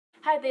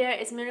Hi there,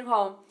 it's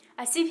Miracle.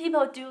 I see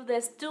people do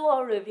this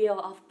dual review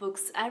of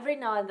books every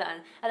now and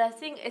then, and I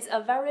think it's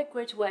a very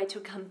great way to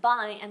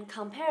combine and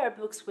compare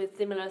books with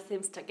similar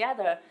themes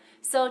together.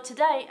 So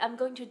today, I'm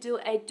going to do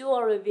a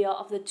dual review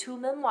of the two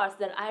memoirs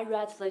that I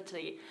read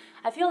lately.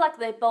 I feel like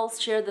they both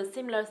share the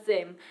similar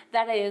theme,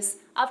 that is,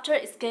 after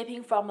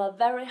escaping from a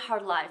very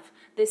hard life,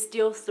 they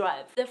still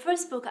thrive. The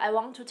first book I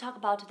want to talk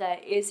about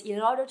today is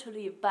In Order to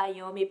Live by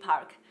Yeonmi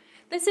Park.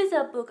 This is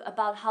a book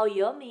about how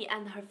Yeonmi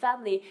and her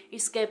family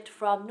escaped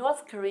from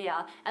North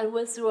Korea and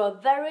went through a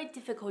very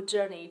difficult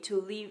journey to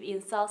live in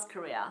South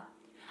Korea.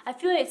 I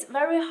feel it's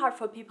very hard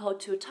for people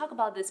to talk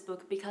about this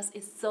book because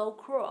it's so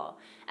cruel,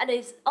 and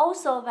it's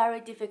also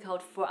very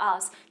difficult for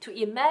us to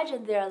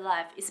imagine their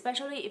life,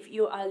 especially if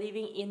you are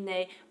living in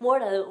a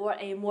modern or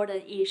a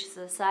modern-ish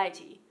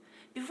society.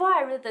 Before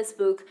I read this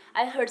book,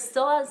 I heard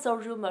so-and-so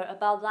rumor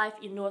about life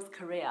in North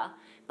Korea,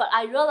 but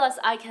I realized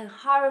I can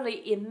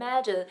hardly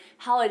imagine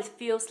how it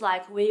feels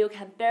like when you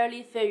can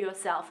barely feed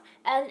yourself,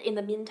 and in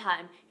the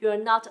meantime, you are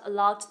not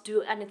allowed to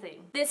do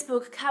anything. This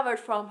book covered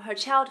from her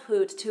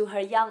childhood to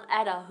her young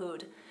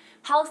adulthood,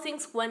 how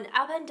things went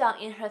up and down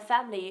in her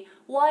family,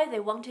 why they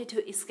wanted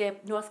to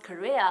escape North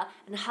Korea,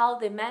 and how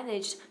they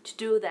managed to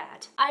do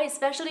that. I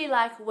especially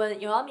like when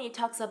Yeonmi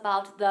talks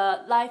about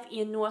the life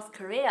in North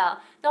Korea,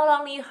 not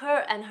only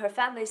her and her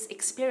family's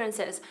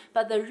experiences,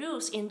 but the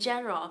rules in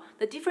general,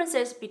 the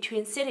differences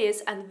between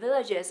cities and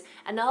villages,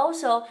 and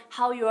also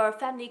how your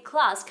family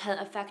class can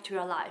affect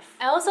your life.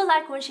 I also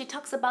like when she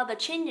talks about the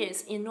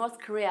changes in North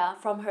Korea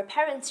from her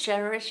parents'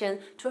 generation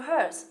to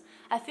hers.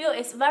 I feel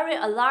it's very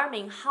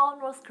alarming how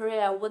North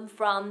Korea went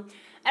from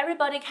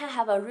everybody can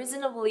have a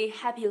reasonably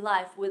happy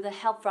life with the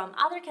help from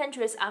other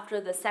countries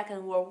after the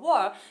Second World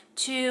War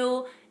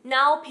to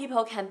now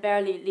people can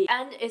barely live.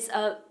 And it's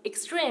an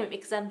extreme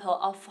example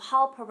of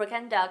how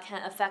propaganda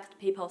can affect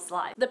people's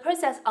life. The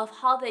process of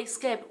how they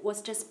escaped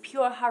was just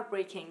pure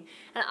heartbreaking,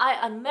 and I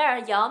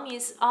admire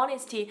Yeonmi's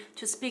honesty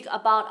to speak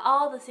about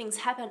all the things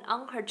happened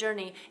on her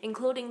journey,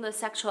 including the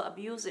sexual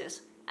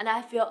abuses. And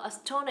I feel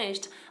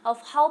astonished of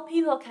how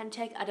people can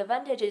take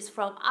advantages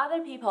from other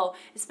people,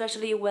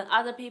 especially when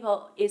other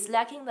people is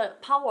lacking the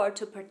power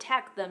to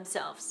protect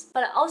themselves.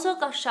 But I also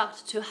got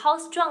shocked to how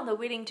strong the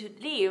willing to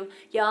live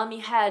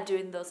Yeonmi had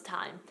during those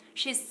times.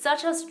 She's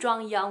such a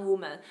strong young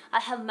woman.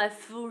 I have my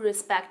full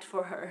respect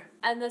for her.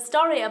 And the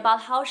story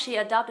about how she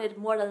adopted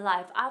modern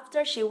life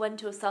after she went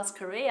to South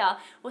Korea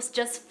was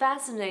just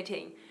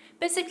fascinating.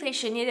 Basically,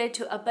 she needed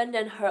to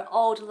abandon her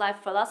old life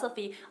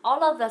philosophy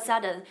all of a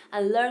sudden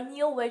and learn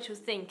new way to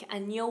think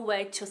and new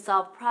way to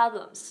solve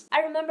problems. I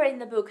remember in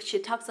the book she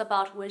talks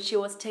about when she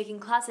was taking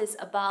classes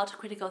about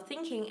critical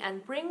thinking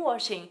and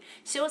brainwashing.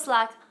 She was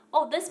like,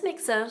 oh, this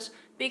makes sense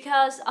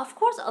because of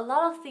course a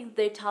lot of things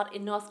they taught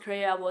in North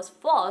Korea was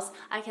false.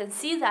 I can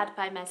see that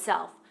by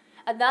myself.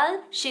 And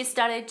then she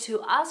started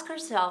to ask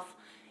herself,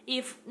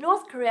 if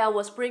North Korea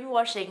was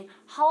brainwashing,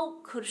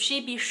 how could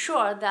she be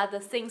sure that the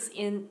things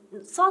in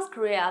South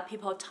Korea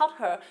people taught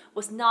her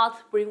was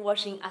not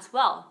brainwashing as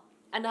well?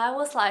 And I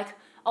was like,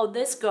 oh,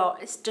 this girl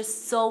is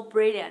just so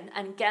brilliant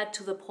and get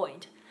to the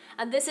point.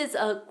 And this is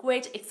a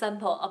great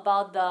example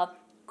about the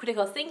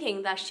critical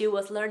thinking that she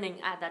was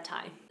learning at that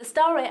time. The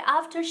story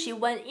after she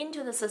went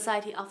into the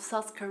society of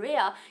South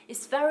Korea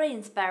is very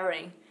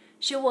inspiring.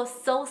 She was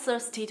so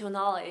thirsty to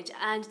knowledge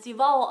and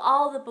devour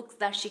all the books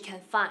that she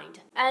can find.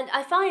 And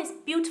I find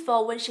it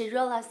beautiful when she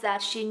realized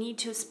that she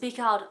needs to speak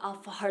out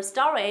of her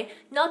story,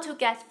 not to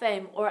get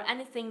fame or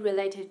anything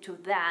related to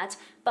that,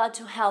 but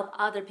to help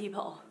other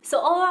people. So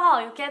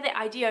overall, you get the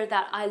idea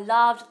that I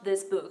loved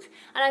this book,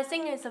 and I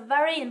think it's a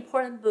very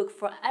important book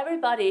for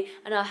everybody,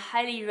 and I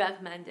highly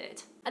recommend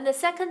it. And the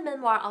second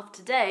memoir of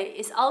today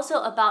is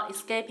also about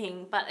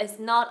escaping, but it's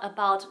not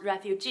about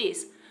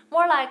refugees.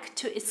 More like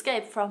to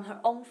escape from her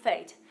own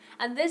fate.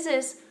 And this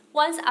is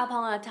Once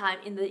Upon a Time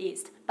in the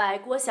East by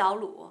Guo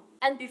Xiaolu.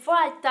 And before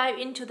I dive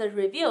into the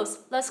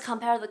reviews, let's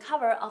compare the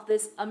cover of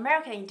this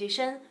American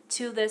edition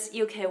to this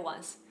UK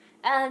ones.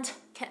 And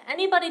can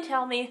anybody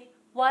tell me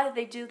why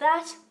they do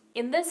that?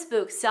 In this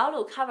book,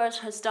 Xiaolu covers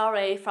her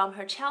story from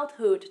her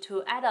childhood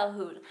to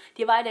adulthood,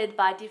 divided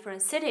by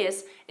different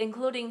cities,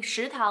 including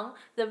Shitang,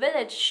 the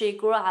village she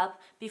grew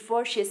up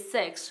before she's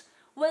 6,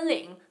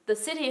 Wenling, the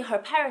city her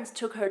parents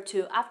took her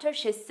to after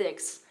she's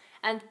 6,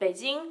 and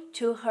Beijing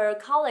to her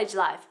college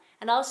life,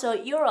 and also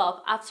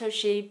Europe after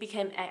she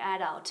became an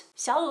adult.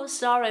 Xiaolu's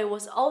story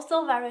was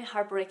also very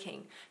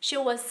heartbreaking. She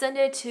was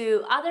sent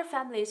to other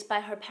families by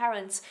her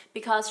parents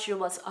because she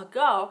was a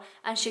girl,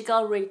 and she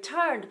got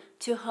returned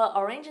to her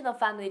original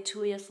family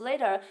 2 years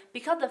later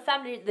because the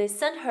family they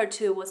sent her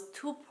to was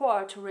too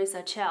poor to raise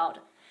a child.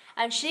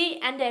 And she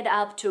ended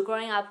up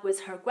growing up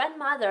with her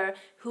grandmother,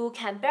 who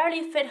can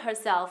barely feed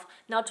herself,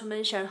 not to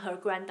mention her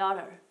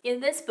granddaughter.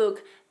 In this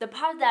book, the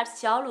part that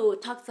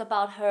Xiaolu talks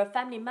about her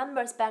family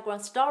members'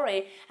 background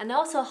story and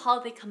also how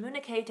they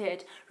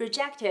communicated,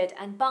 rejected,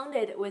 and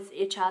bonded with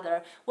each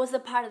other was the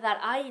part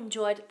that I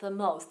enjoyed the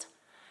most.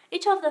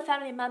 Each of the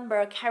family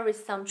members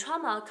carries some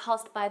trauma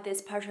caused by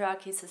this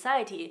patriarchy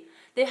society.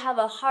 They have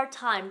a hard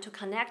time to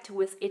connect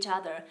with each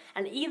other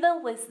and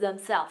even with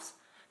themselves.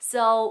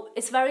 So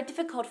it's very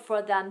difficult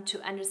for them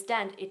to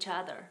understand each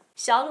other.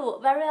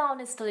 Xiaolu very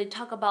honestly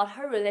talked about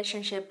her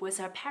relationship with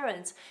her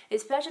parents,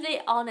 especially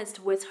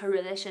honest with her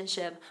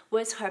relationship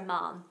with her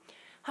mom.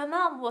 Her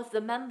mom was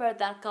the member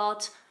that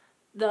got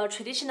the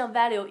traditional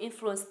value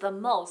influenced the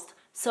most,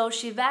 so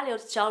she valued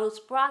Xiaolu's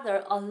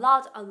brother a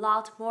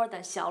lot more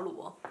than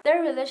Xiaolu.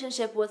 Their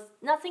relationship was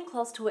nothing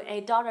close to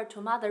a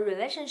daughter-to-mother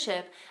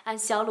relationship, and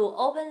Xiaolu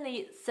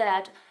openly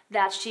said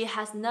that she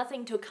has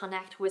nothing to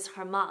connect with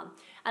her mom.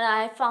 And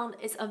I found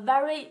it's a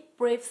very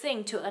brave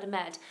thing to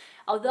admit,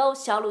 although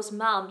Xiaolu's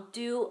mom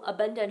do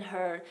abandon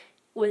her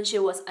when she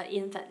was an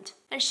infant.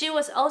 And she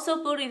was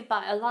also bullied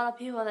by a lot of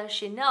people that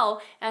she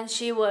know, and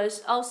she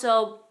was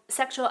also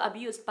sexual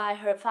abused by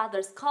her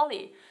father's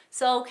colleague.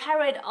 So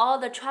carried all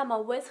the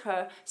trauma with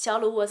her,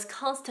 Xiaolu was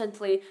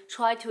constantly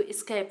trying to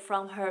escape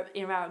from her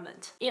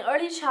environment. In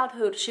early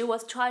childhood, she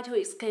was trying to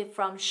escape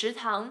from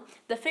Shitang,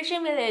 the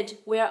fishing village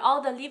where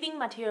all the living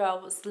material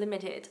was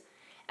limited.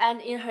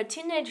 And in her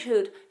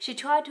teenagehood, she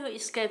tried to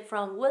escape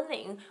from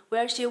Wenling,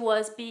 where she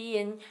was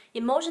being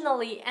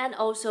emotionally and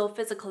also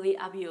physically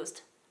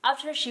abused.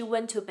 After she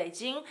went to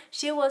Beijing,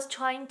 she was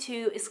trying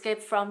to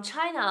escape from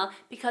China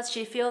because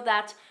she felt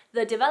that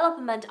the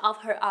development of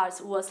her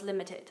arts was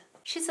limited.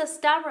 She's a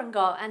stubborn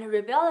girl and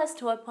rebellious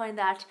to a point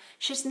that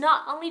she's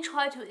not only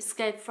trying to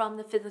escape from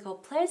the physical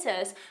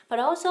places, but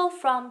also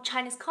from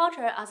Chinese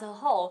culture as a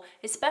whole,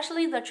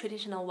 especially the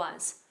traditional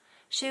ones.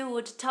 She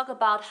would talk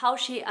about how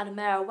she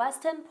admired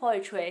Western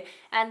poetry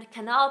and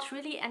cannot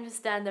really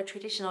understand the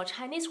traditional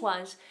Chinese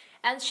ones,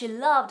 and she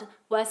loved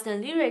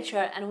Western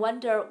literature and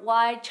wondered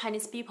why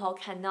Chinese people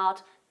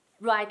cannot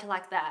write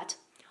like that.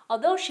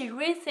 Although she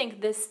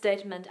rethinked this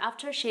statement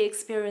after she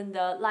experienced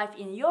the life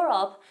in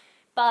Europe,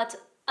 but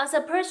as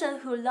a person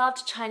who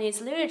loved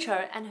Chinese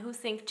literature and who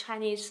thinks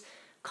Chinese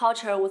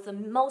culture was the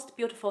most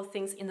beautiful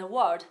things in the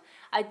world,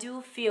 I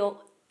do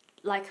feel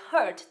like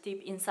hurt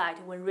deep inside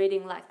when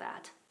reading like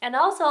that. And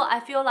also,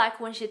 I feel like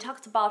when she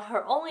talks about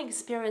her own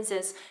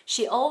experiences,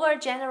 she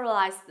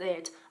overgeneralized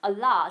it a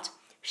lot.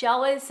 She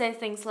always say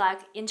things like,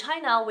 in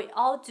China, we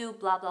all do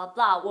blah blah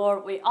blah, or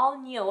we all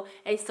knew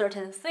a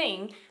certain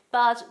thing,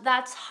 but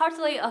that's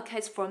hardly a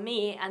case for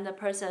me and the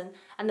person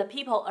and the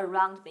people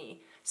around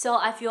me. So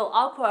I feel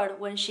awkward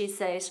when she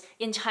says,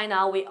 in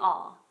China, we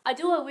all. I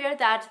do aware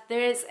that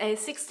there is a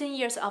 16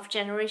 years of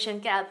generation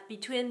gap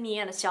between me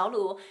and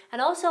Xiaolu,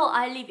 and also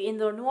I live in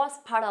the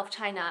north part of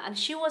China and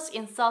she was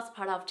in south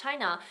part of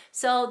China,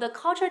 so the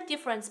culture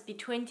difference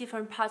between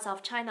different parts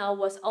of China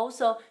was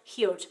also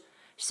huge.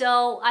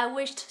 So I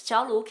wished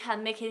Xiaolu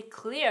can make it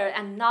clear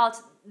and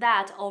not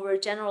that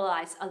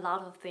overgeneralize a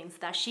lot of things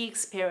that she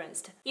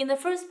experienced. In the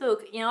first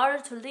book, In Order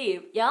to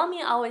Live, Yang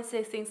Ming always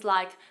says things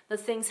like the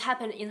things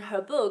happened in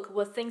her book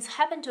were things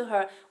happened to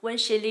her when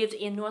she lived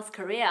in North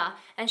Korea,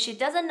 and she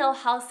doesn't know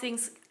how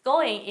things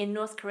going in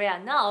North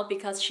Korea now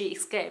because she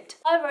escaped.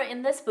 However,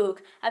 in this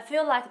book, I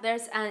feel like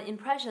there's an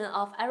impression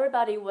of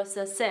everybody was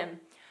the same.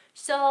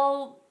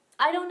 So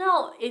I don't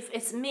know if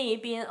it's me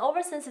being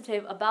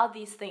oversensitive about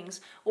these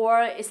things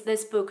or is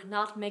this book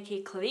not making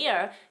it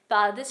clear,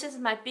 but this is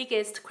my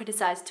biggest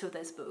criticism to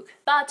this book.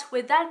 But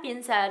with that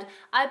being said,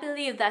 I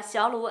believe that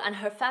Xiaolu and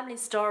her family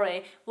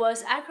story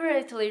was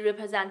accurately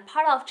represent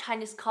part of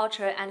Chinese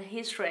culture and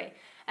history.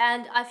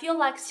 And I feel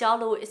like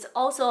Xiaolu is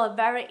also a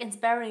very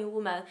inspiring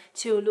woman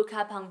to look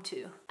up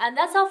onto. And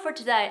that's all for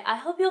today. I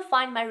hope you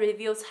find my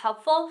reviews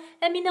helpful.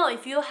 Let me know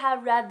if you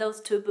have read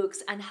those two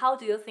books and how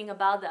do you think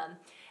about them.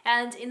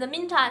 And in the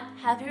meantime,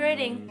 happy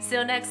reading. See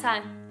you next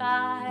time.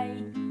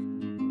 Bye!